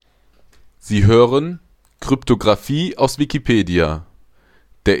Sie hören Kryptographie aus Wikipedia.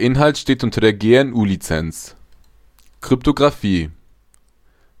 Der Inhalt steht unter der GNU-Lizenz. Kryptographie.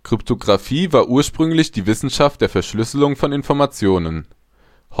 Kryptographie war ursprünglich die Wissenschaft der Verschlüsselung von Informationen.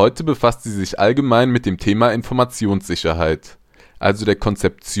 Heute befasst sie sich allgemein mit dem Thema Informationssicherheit, also der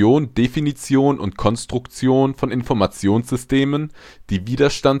Konzeption, Definition und Konstruktion von Informationssystemen, die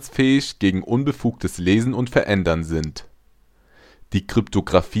widerstandsfähig gegen unbefugtes Lesen und Verändern sind. Die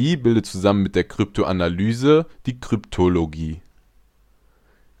Kryptographie bildet zusammen mit der Kryptoanalyse die Kryptologie.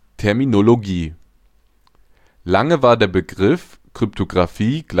 Terminologie. Lange war der Begriff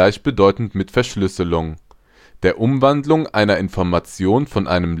Kryptographie gleichbedeutend mit Verschlüsselung, der Umwandlung einer Information von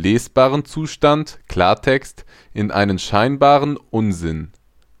einem lesbaren Zustand (Klartext) in einen scheinbaren Unsinn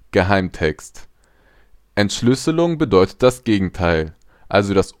 (Geheimtext). Entschlüsselung bedeutet das Gegenteil,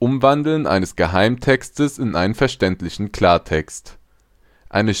 also das Umwandeln eines Geheimtextes in einen verständlichen Klartext.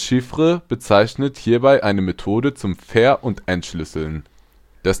 Eine Chiffre bezeichnet hierbei eine Methode zum Ver- und Entschlüsseln.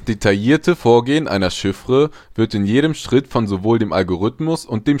 Das detaillierte Vorgehen einer Chiffre wird in jedem Schritt von sowohl dem Algorithmus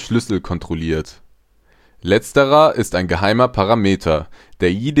und dem Schlüssel kontrolliert. Letzterer ist ein geheimer Parameter,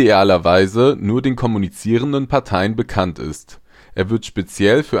 der idealerweise nur den kommunizierenden Parteien bekannt ist. Er wird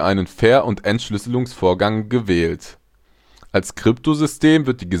speziell für einen Ver- und Entschlüsselungsvorgang gewählt. Als Kryptosystem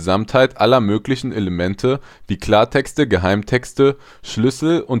wird die Gesamtheit aller möglichen Elemente wie Klartexte, Geheimtexte,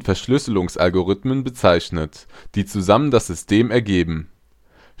 Schlüssel und Verschlüsselungsalgorithmen bezeichnet, die zusammen das System ergeben.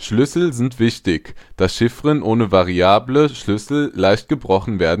 Schlüssel sind wichtig, da Chiffren ohne variable Schlüssel leicht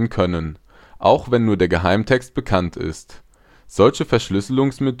gebrochen werden können, auch wenn nur der Geheimtext bekannt ist. Solche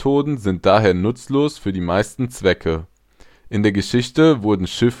Verschlüsselungsmethoden sind daher nutzlos für die meisten Zwecke. In der Geschichte wurden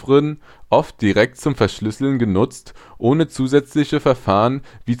Chiffren oft direkt zum Verschlüsseln genutzt, ohne zusätzliche Verfahren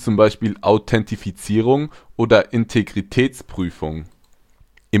wie zum Beispiel Authentifizierung oder Integritätsprüfung.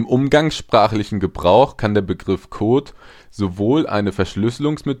 Im umgangssprachlichen Gebrauch kann der Begriff Code sowohl eine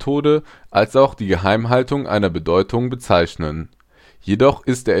Verschlüsselungsmethode als auch die Geheimhaltung einer Bedeutung bezeichnen. Jedoch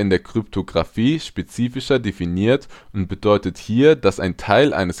ist er in der Kryptographie spezifischer definiert und bedeutet hier, dass ein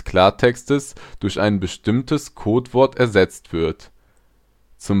Teil eines Klartextes durch ein bestimmtes Codewort ersetzt wird.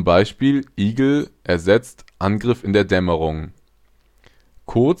 Zum Beispiel Igel ersetzt Angriff in der Dämmerung.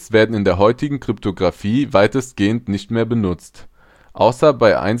 Codes werden in der heutigen Kryptographie weitestgehend nicht mehr benutzt, außer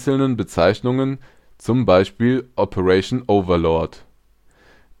bei einzelnen Bezeichnungen, zum Beispiel Operation Overlord.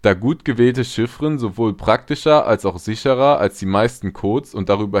 Da gut gewählte Chiffren sowohl praktischer als auch sicherer als die meisten Codes und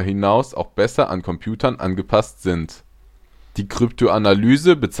darüber hinaus auch besser an Computern angepasst sind. Die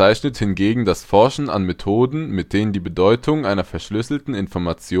Kryptoanalyse bezeichnet hingegen das Forschen an Methoden, mit denen die Bedeutung einer verschlüsselten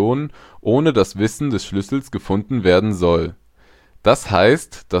Information ohne das Wissen des Schlüssels gefunden werden soll. Das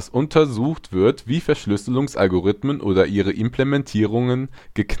heißt, dass untersucht wird, wie Verschlüsselungsalgorithmen oder ihre Implementierungen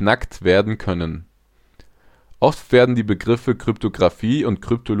geknackt werden können. Oft werden die Begriffe Kryptographie und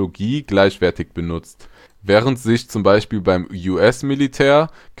Kryptologie gleichwertig benutzt, während sich zum Beispiel beim US-Militär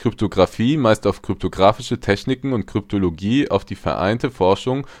Kryptographie meist auf kryptographische Techniken und Kryptologie auf die vereinte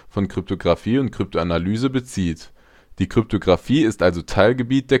Forschung von Kryptographie und Kryptoanalyse bezieht. Die Kryptographie ist also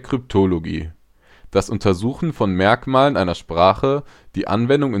Teilgebiet der Kryptologie. Das Untersuchen von Merkmalen einer Sprache, die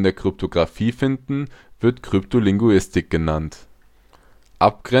Anwendung in der Kryptographie finden, wird Kryptolinguistik genannt.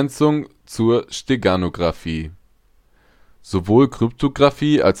 Abgrenzung zur Steganographie. Sowohl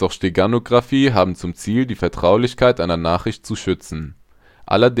Kryptographie als auch Steganographie haben zum Ziel, die Vertraulichkeit einer Nachricht zu schützen.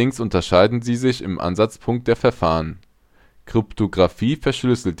 Allerdings unterscheiden sie sich im Ansatzpunkt der Verfahren. Kryptographie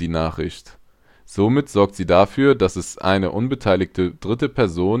verschlüsselt die Nachricht. Somit sorgt sie dafür, dass es eine unbeteiligte dritte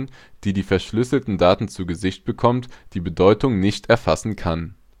Person, die die verschlüsselten Daten zu Gesicht bekommt, die Bedeutung nicht erfassen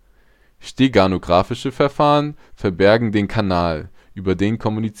kann. Steganographische Verfahren verbergen den Kanal, über den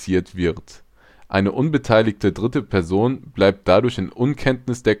kommuniziert wird. Eine unbeteiligte dritte Person bleibt dadurch in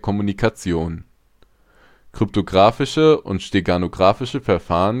Unkenntnis der Kommunikation. Kryptographische und steganographische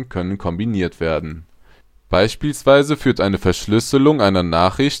Verfahren können kombiniert werden. Beispielsweise führt eine Verschlüsselung einer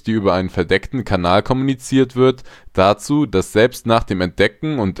Nachricht, die über einen verdeckten Kanal kommuniziert wird, dazu, dass selbst nach dem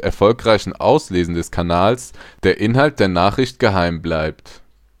Entdecken und erfolgreichen Auslesen des Kanals der Inhalt der Nachricht geheim bleibt.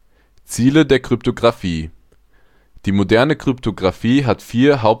 Ziele der Kryptographie. Die moderne Kryptographie hat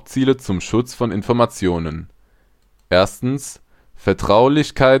 4 Hauptziele zum Schutz von Informationen. Erstens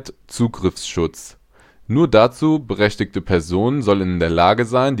Vertraulichkeit, Zugriffsschutz. Nur dazu berechtigte Personen sollen in der Lage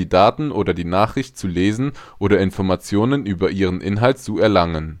sein, die Daten oder die Nachricht zu lesen oder Informationen über ihren Inhalt zu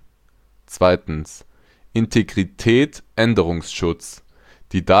erlangen. Zweitens Integrität, Änderungsschutz.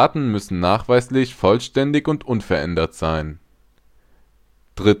 Die Daten müssen nachweislich vollständig und unverändert sein.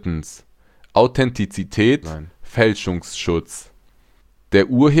 Drittens Authentizität, Fälschungsschutz. Der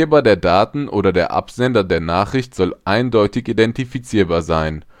Urheber der Daten oder der Absender der Nachricht soll eindeutig identifizierbar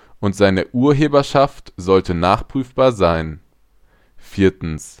sein, und seine Urheberschaft sollte nachprüfbar sein.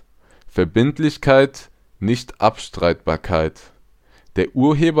 Viertens. Verbindlichkeit, Nicht-Abstreitbarkeit. Der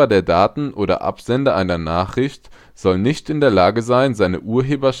Urheber der Daten oder Absender einer Nachricht soll nicht in der Lage sein, seine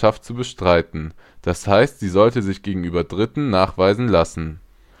Urheberschaft zu bestreiten, das heißt, sie sollte sich gegenüber Dritten nachweisen lassen.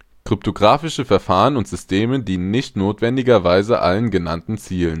 Kryptographische Verfahren und Systeme dienen nicht notwendigerweise allen genannten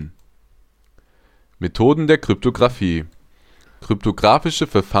Zielen. Methoden der Kryptographie. Kryptographische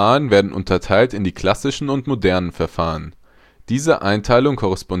Verfahren werden unterteilt in die klassischen und modernen Verfahren. Diese Einteilung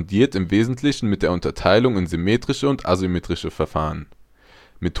korrespondiert im Wesentlichen mit der Unterteilung in symmetrische und asymmetrische Verfahren.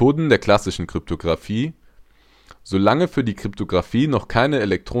 Methoden der klassischen Kryptographie. Solange für die Kryptographie noch keine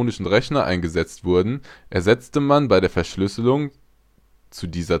elektronischen Rechner eingesetzt wurden, ersetzte man bei der Verschlüsselung, zu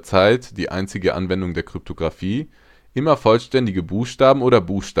dieser Zeit die einzige Anwendung der Kryptographie, immer vollständige Buchstaben oder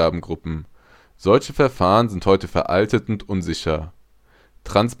Buchstabengruppen. Solche Verfahren sind heute veraltet und unsicher.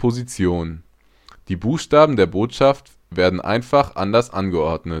 Transposition. Die Buchstaben der Botschaft werden einfach anders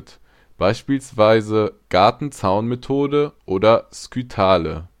angeordnet, beispielsweise Gartenzaunmethode oder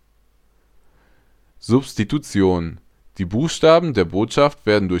Skytale. Substitution. Die Buchstaben der Botschaft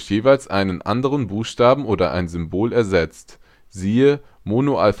werden durch jeweils einen anderen Buchstaben oder ein Symbol ersetzt. Siehe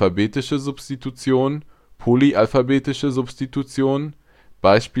monoalphabetische Substitution, polyalphabetische Substitution.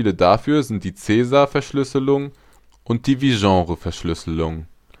 Beispiele dafür sind die Caesar-Verschlüsselung und die Vigenère-Verschlüsselung.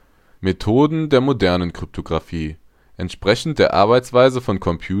 Methoden der modernen Kryptographie. Entsprechend der Arbeitsweise von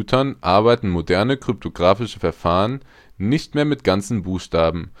Computern arbeiten moderne kryptographische Verfahren nicht mehr mit ganzen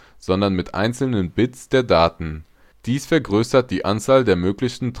Buchstaben, sondern mit einzelnen Bits der Daten. Dies vergrößert die Anzahl der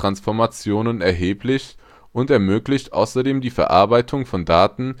möglichen Transformationen erheblich und ermöglicht außerdem die Verarbeitung von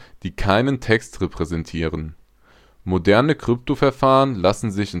Daten, die keinen Text repräsentieren. Moderne Kryptoverfahren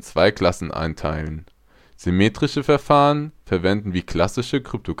lassen sich in zwei Klassen einteilen. Symmetrische Verfahren verwenden wie klassische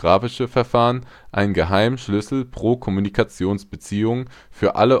kryptographische Verfahren einen geheimen Schlüssel pro Kommunikationsbeziehung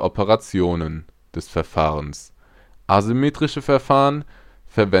für alle Operationen des Verfahrens. Asymmetrische Verfahren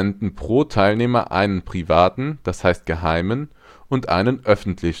verwenden pro Teilnehmer einen privaten, das heißt geheimen, und einen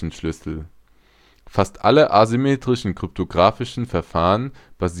öffentlichen Schlüssel. Fast alle asymmetrischen kryptographischen Verfahren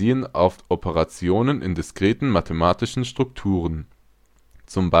basieren auf Operationen in diskreten mathematischen Strukturen,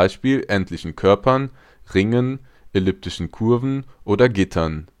 zum Beispiel endlichen Körpern, Ringen, elliptischen Kurven oder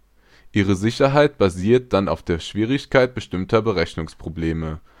Gittern. Ihre Sicherheit basiert dann auf der Schwierigkeit bestimmter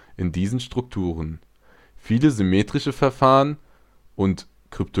Berechnungsprobleme in diesen Strukturen. Viele symmetrische Verfahren und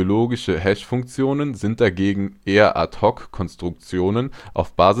kryptologische Hash-Funktionen sind dagegen eher Ad-hoc-Konstruktionen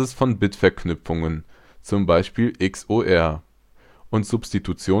auf Basis von Bitverknüpfungen, zum Beispiel XOR, und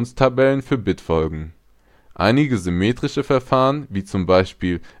Substitutionstabellen für Bitfolgen. Einige symmetrische Verfahren, wie zum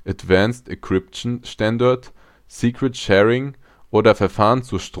Beispiel Advanced Encryption Standard, Secret Sharing oder Verfahren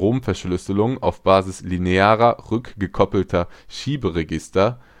zur Stromverschlüsselung auf Basis linearer rückgekoppelter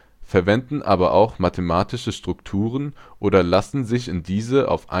Schieberegister, verwenden aber auch mathematische Strukturen oder lassen sich in diese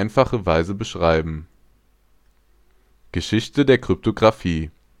auf einfache Weise beschreiben. Geschichte der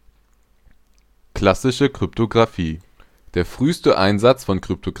Kryptographie. Klassische Kryptographie. Der früheste Einsatz von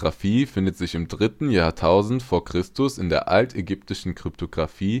Kryptographie findet sich im 3. Jahrtausend v. Chr. in der altägyptischen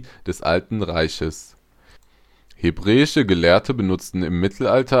Kryptographie des Alten Reiches. Hebräische Gelehrte benutzten im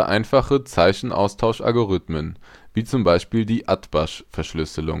Mittelalter einfache Zeichenaustausch-Algorithmen, wie zum Beispiel die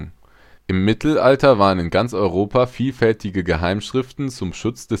Atbasch-Verschlüsselung. Im Mittelalter waren in ganz Europa vielfältige Geheimschriften zum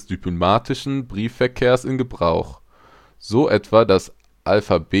Schutz des diplomatischen Briefverkehrs in Gebrauch, so etwa das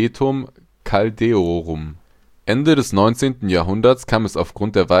Alphabetum Kaldeorum. Ende des 19. Jahrhunderts kam es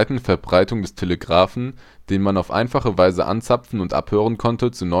aufgrund der weiten Verbreitung des Telegraphen, den man auf einfache Weise anzapfen und abhören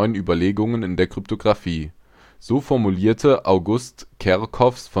konnte, zu neuen Überlegungen in der Kryptographie. So formulierte August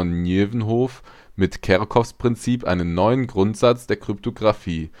Kerckhoffs von Nieuwenhof mit Kerckhoffs’ Prinzip einen neuen Grundsatz der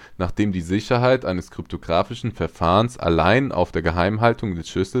Kryptographie, nach dem die Sicherheit eines kryptographischen Verfahrens allein auf der Geheimhaltung des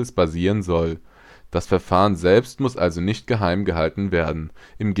Schlüssels basieren soll. Das Verfahren selbst muss also nicht geheim gehalten werden.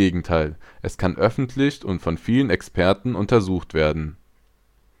 Im Gegenteil, es kann öffentlich und von vielen Experten untersucht werden.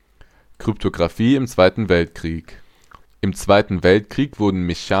 Kryptographie im Zweiten Weltkrieg. Im Zweiten Weltkrieg wurden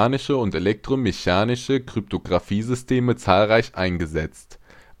mechanische und elektromechanische Kryptographiesysteme zahlreich eingesetzt,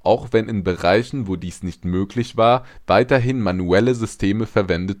 auch wenn in Bereichen, wo dies nicht möglich war, weiterhin manuelle Systeme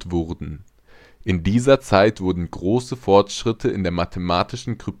verwendet wurden. In dieser Zeit wurden große Fortschritte in der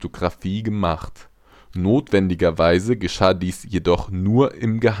mathematischen Kryptographie gemacht. Notwendigerweise geschah dies jedoch nur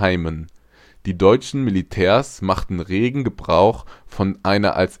im Geheimen. Die deutschen Militärs machten regen Gebrauch von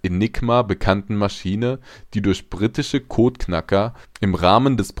einer als Enigma bekannten Maschine, die durch britische Codeknacker im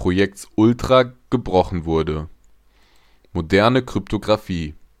Rahmen des Projekts Ultra gebrochen wurde. Moderne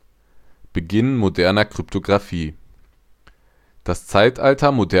Kryptographie. Beginn moderner Kryptographie. Das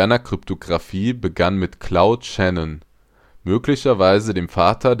Zeitalter moderner Kryptographie begann mit Claude Shannon, möglicherweise dem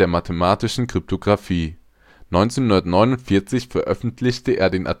Vater der mathematischen Kryptographie. 1949 veröffentlichte er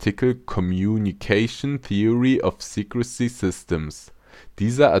den Artikel Communication Theory of Secrecy Systems.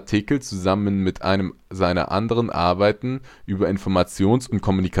 Dieser Artikel zusammen mit einem seiner anderen Arbeiten über Informations- und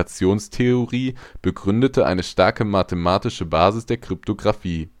Kommunikationstheorie begründete eine starke mathematische Basis der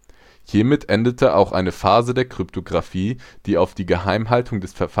Kryptographie. Hiermit endete auch eine Phase der Kryptographie, die auf die Geheimhaltung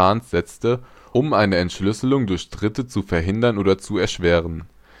des Verfahrens setzte, um eine Entschlüsselung durch Dritte zu verhindern oder zu erschweren.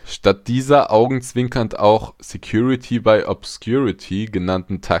 Statt dieser augenzwinkernd auch Security by Obscurity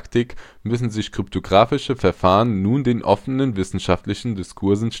genannten Taktik müssen sich kryptographische Verfahren nun den offenen wissenschaftlichen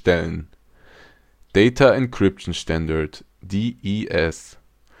Diskursen stellen. Data Encryption Standard (DES).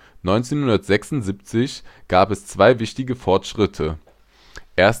 1976 gab es zwei wichtige Fortschritte.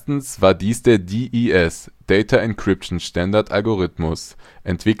 Erstens war dies der DES (Data Encryption Standard) Algorithmus,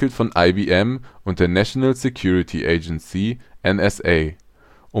 entwickelt von IBM und der National Security Agency (NSA),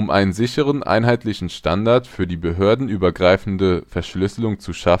 um einen sicheren einheitlichen Standard für die behördenübergreifende Verschlüsselung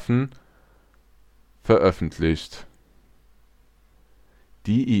zu schaffen, veröffentlicht.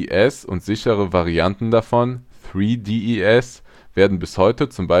 DES und sichere Varianten davon, 3DES, werden bis heute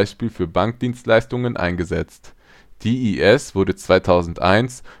zum Beispiel für Bankdienstleistungen eingesetzt. DES wurde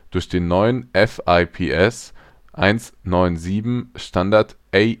 2001 durch den neuen FIPS 197 Standard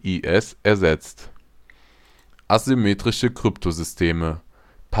AES ersetzt. Asymmetrische Kryptosysteme.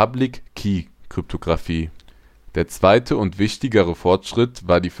 Public-Key-Kryptographie. Der zweite und wichtigere Fortschritt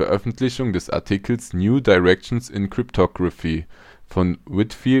war die Veröffentlichung des Artikels New Directions in Cryptography von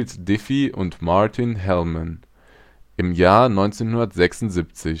Whitfield Diffie und Martin Hellman im Jahr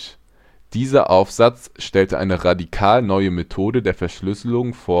 1976. Dieser Aufsatz stellte eine radikal neue Methode der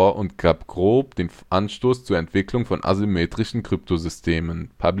Verschlüsselung vor und gab grob den Anstoß zur Entwicklung von asymmetrischen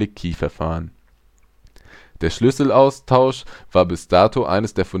Kryptosystemen (Public-Key-Verfahren). Der Schlüsselaustausch war bis dato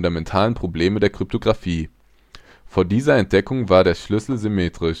eines der fundamentalen Probleme der Kryptographie. Vor dieser Entdeckung war der Schlüssel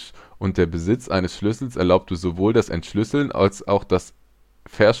symmetrisch, und der Besitz eines Schlüssels erlaubte sowohl das Entschlüsseln als auch das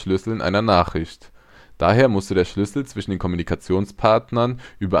Verschlüsseln einer Nachricht. Daher musste der Schlüssel zwischen den Kommunikationspartnern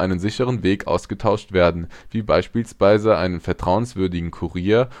über einen sicheren Weg ausgetauscht werden, wie beispielsweise einen vertrauenswürdigen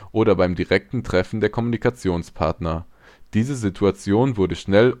Kurier oder beim direkten Treffen der Kommunikationspartner. Diese Situation wurde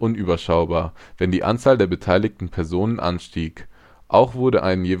schnell unüberschaubar, wenn die Anzahl der beteiligten Personen anstieg. Auch wurde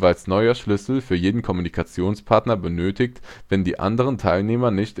ein jeweils neuer Schlüssel für jeden Kommunikationspartner benötigt, wenn die anderen Teilnehmer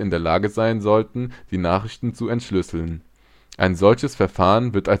nicht in der Lage sein sollten, die Nachrichten zu entschlüsseln. Ein solches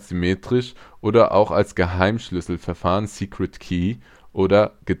Verfahren wird als symmetrisch oder auch als Geheimschlüsselverfahren (Secret Key)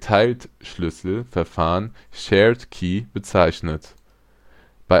 oder Geteiltschlüsselverfahren (Shared Key) bezeichnet.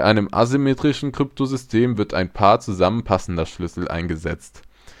 Bei einem asymmetrischen Kryptosystem wird ein Paar zusammenpassender Schlüssel eingesetzt.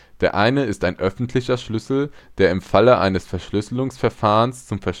 Der eine ist ein öffentlicher Schlüssel, der im Falle eines Verschlüsselungsverfahrens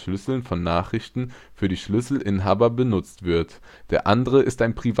zum Verschlüsseln von Nachrichten für die Schlüsselinhaber benutzt wird. Der andere ist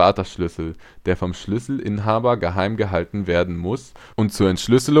ein privater Schlüssel, der vom Schlüsselinhaber geheim gehalten werden muss und zur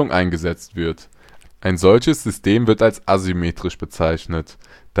Entschlüsselung eingesetzt wird. Ein solches System wird als asymmetrisch bezeichnet,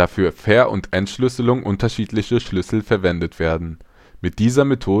 da für Ver- und Entschlüsselung unterschiedliche Schlüssel verwendet werden. Mit dieser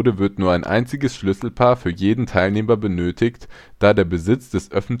Methode wird nur ein einziges Schlüsselpaar für jeden Teilnehmer benötigt, da der Besitz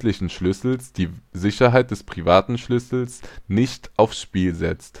des öffentlichen Schlüssels die Sicherheit des privaten Schlüssels nicht aufs Spiel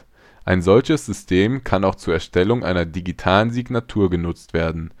setzt. Ein solches System kann auch zur Erstellung einer digitalen Signatur genutzt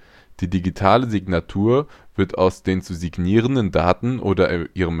werden. Die digitale Signatur wird aus den zu signierenden Daten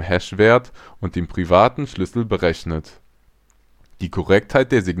oder ihrem Hashwert und dem privaten Schlüssel berechnet. Die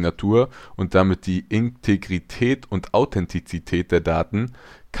Korrektheit der Signatur und damit die Integrität und Authentizität der Daten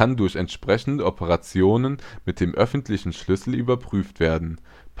kann durch entsprechende Operationen mit dem öffentlichen Schlüssel überprüft werden.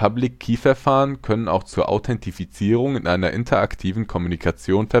 Public-Key-Verfahren können auch zur Authentifizierung in einer interaktiven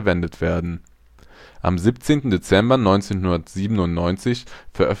Kommunikation verwendet werden. Am 17. Dezember 1997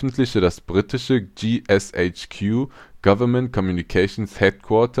 veröffentlichte das britische GCHQ (Government Communications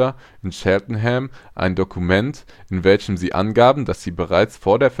Headquarter) in Cheltenham ein Dokument, in welchem sie angaben, dass sie bereits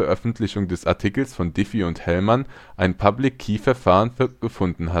vor der Veröffentlichung des Artikels von Diffie und Hellman ein Public-Key-Verfahren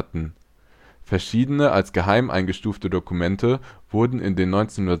gefunden hatten. Verschiedene als geheim eingestufte Dokumente wurden in den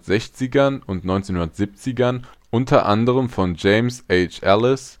 1960ern und 1970ern unter anderem von James H.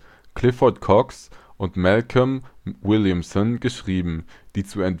 Ellis, Clifford Cocks und Malcolm Williamson geschrieben, die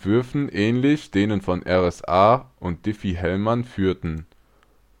zu Entwürfen ähnlich denen von RSA und Diffie-Hellman führten.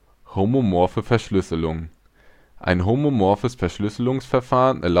 Homomorphe Verschlüsselung. Ein homomorphes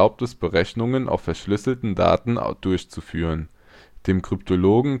Verschlüsselungsverfahren erlaubt es, Berechnungen auf verschlüsselten Daten durchzuführen. Dem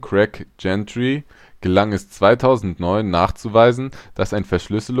Kryptologen Craig Gentry gelang es 2009 nachzuweisen, dass ein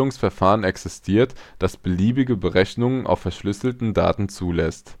Verschlüsselungsverfahren existiert, das beliebige Berechnungen auf verschlüsselten Daten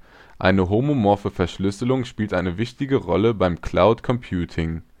zulässt. Eine homomorphe Verschlüsselung spielt eine wichtige Rolle beim Cloud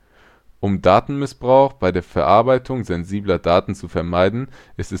Computing. Um Datenmissbrauch bei der Verarbeitung sensibler Daten zu vermeiden,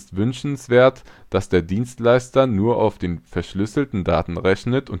 ist es wünschenswert, dass der Dienstleister nur auf den verschlüsselten Daten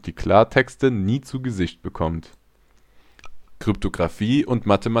rechnet und die Klartexte nie zu Gesicht bekommt. Kryptographie und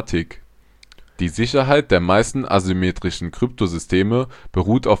Mathematik. Die Sicherheit der meisten asymmetrischen Kryptosysteme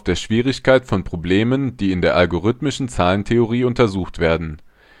beruht auf der Schwierigkeit von Problemen, die in der algorithmischen Zahlentheorie untersucht werden.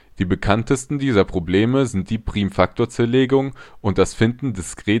 Die bekanntesten dieser Probleme sind die Primfaktorzerlegung und das Finden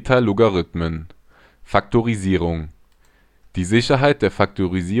diskreter Logarithmen. Faktorisierung. Die Sicherheit der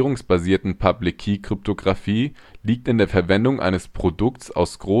faktorisierungsbasierten Public-Key-Kryptographie liegt in der Verwendung eines Produkts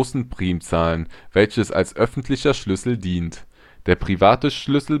aus großen Primzahlen, welches als öffentlicher Schlüssel dient. Der private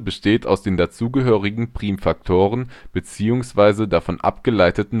Schlüssel besteht aus den dazugehörigen Primfaktoren bzw. davon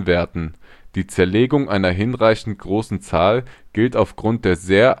abgeleiteten Werten. Die Zerlegung einer hinreichend großen Zahl gilt aufgrund der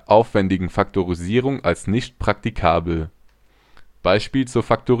sehr aufwendigen Faktorisierung als nicht praktikabel. Beispiel zur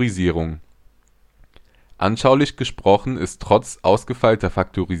Faktorisierung. Anschaulich gesprochen ist trotz ausgefeilter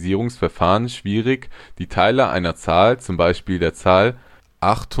Faktorisierungsverfahren schwierig, die Teiler einer Zahl, zum Beispiel der Zahl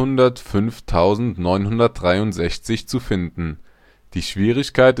 805.963, zu finden. Die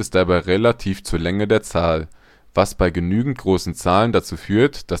Schwierigkeit ist dabei relativ zur Länge der Zahl, was bei genügend großen Zahlen dazu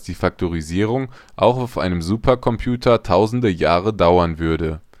führt, dass die Faktorisierung auch auf einem Supercomputer tausende Jahre dauern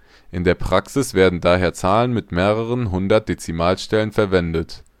würde. In der Praxis werden daher Zahlen mit mehreren hundert Dezimalstellen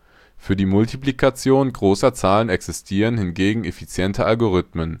verwendet. Für die Multiplikation großer Zahlen existieren hingegen effiziente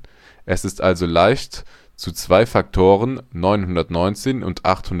Algorithmen. Es ist also leicht, zu zwei Faktoren 919 und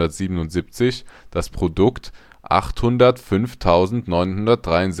 877 das Produkt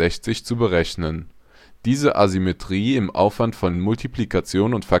 805.963 zu berechnen. Diese Asymmetrie im Aufwand von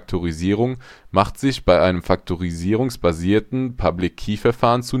Multiplikation und Faktorisierung macht sich bei einem faktorisierungsbasierten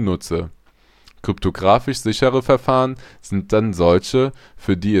Public-Key-Verfahren zunutze. Kryptografisch sichere Verfahren sind dann solche,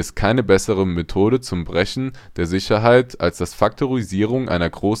 für die es keine bessere Methode zum Brechen der Sicherheit als das Faktorisierung einer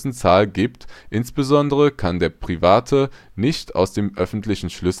großen Zahl gibt, insbesondere kann der private nicht aus dem öffentlichen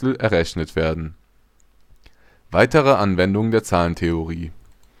Schlüssel errechnet werden. Weitere Anwendungen der Zahlentheorie.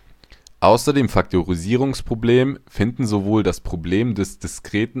 Außer dem Faktorisierungsproblem finden sowohl das Problem des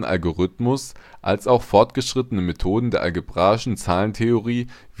diskreten Algorithmus als auch fortgeschrittene Methoden der algebraischen Zahlentheorie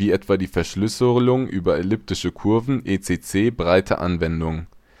wie etwa die Verschlüsselung über elliptische Kurven (ECC) breite Anwendung.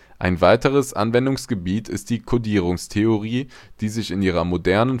 Ein weiteres Anwendungsgebiet ist die Codierungstheorie, die sich in ihrer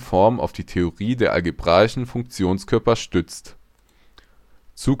modernen Form auf die Theorie der algebraischen Funktionenkörper stützt.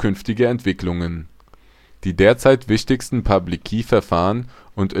 Zukünftige Entwicklungen. Die derzeit wichtigsten Public-Key-Verfahren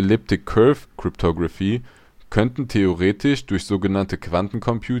und Elliptic Curve Cryptography könnten theoretisch durch sogenannte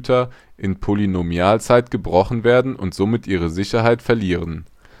Quantencomputer in Polynomialzeit gebrochen werden und somit ihre Sicherheit verlieren.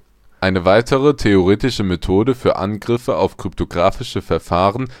 Eine weitere theoretische Methode für Angriffe auf kryptographische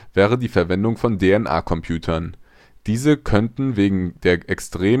Verfahren wäre die Verwendung von DNA-Computern. Diese könnten wegen der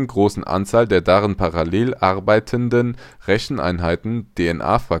extrem großen Anzahl der darin parallel arbeitenden Recheneinheiten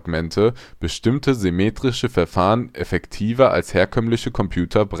DNA-Fragmente bestimmte symmetrische Verfahren effektiver als herkömmliche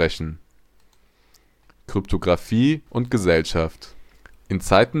Computer brechen. Kryptographie und Gesellschaft. In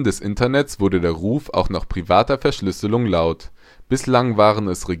Zeiten des Internets wurde der Ruf auch nach privater Verschlüsselung laut. Bislang waren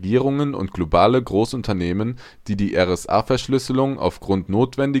es Regierungen und globale Großunternehmen, die die RSA-Verschlüsselung aufgrund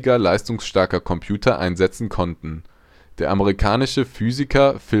notwendiger leistungsstarker Computer einsetzen konnten. Der amerikanische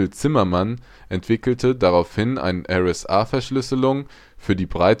Physiker Phil Zimmermann entwickelte daraufhin eine RSA-Verschlüsselung für die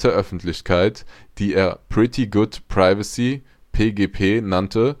breite Öffentlichkeit, die er Pretty Good Privacy (PGP)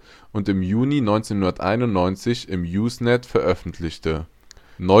 nannte und im Juni 1991 im Usenet veröffentlichte.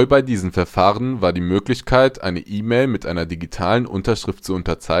 Neu bei diesem Verfahren war die Möglichkeit, eine E-Mail mit einer digitalen Unterschrift zu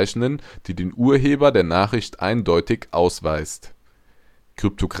unterzeichnen, die den Urheber der Nachricht eindeutig ausweist.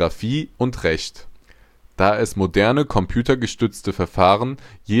 Kryptographie und Recht. Da es moderne computergestützte Verfahren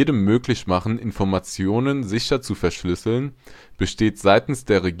jedem möglich machen, Informationen sicher zu verschlüsseln, besteht seitens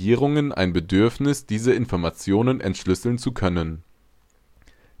der Regierungen ein Bedürfnis, diese Informationen entschlüsseln zu können.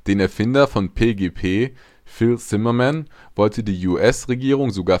 Den Erfinder von PGP, Phil Zimmermann, wollte die US-Regierung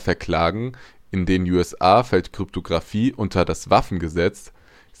sogar verklagen. In den USA fällt Kryptographie unter das Waffengesetz.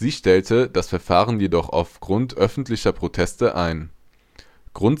 Sie stellte das Verfahren jedoch aufgrund öffentlicher Proteste ein.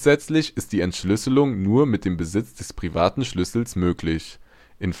 Grundsätzlich ist die Entschlüsselung nur mit dem Besitz des privaten Schlüssels möglich.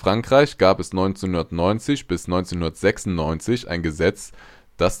 In Frankreich gab es 1990 bis 1996 ein Gesetz,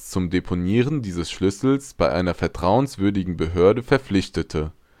 das zum Deponieren dieses Schlüssels bei einer vertrauenswürdigen Behörde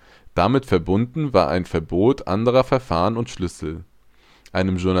verpflichtete. Damit verbunden war ein Verbot anderer Verfahren und Schlüssel.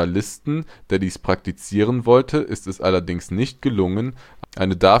 Einem Journalisten, der dies praktizieren wollte, ist es allerdings nicht gelungen,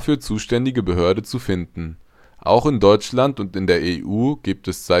 eine dafür zuständige Behörde zu finden. Auch in Deutschland und in der EU gibt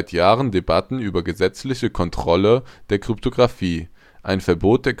es seit Jahren Debatten über gesetzliche Kontrolle der Kryptographie. Ein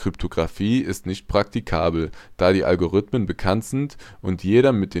Verbot der Kryptographie ist nicht praktikabel, da die Algorithmen bekannt sind und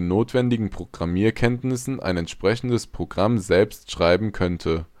jeder mit den notwendigen Programmierkenntnissen ein entsprechendes Programm selbst schreiben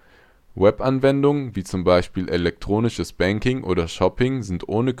könnte. Webanwendungen wie zum Beispiel elektronisches Banking oder Shopping sind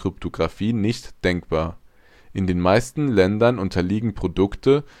ohne Kryptographie nicht denkbar. In den meisten Ländern unterliegen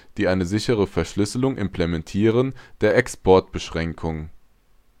Produkte, die eine sichere Verschlüsselung implementieren, der Exportbeschränkung.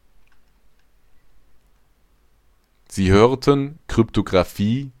 Sie hörten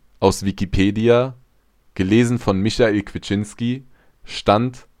Kryptographie, aus Wikipedia, gelesen von Michael Kwitschinski.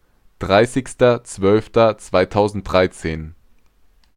 Stand 30.12.2013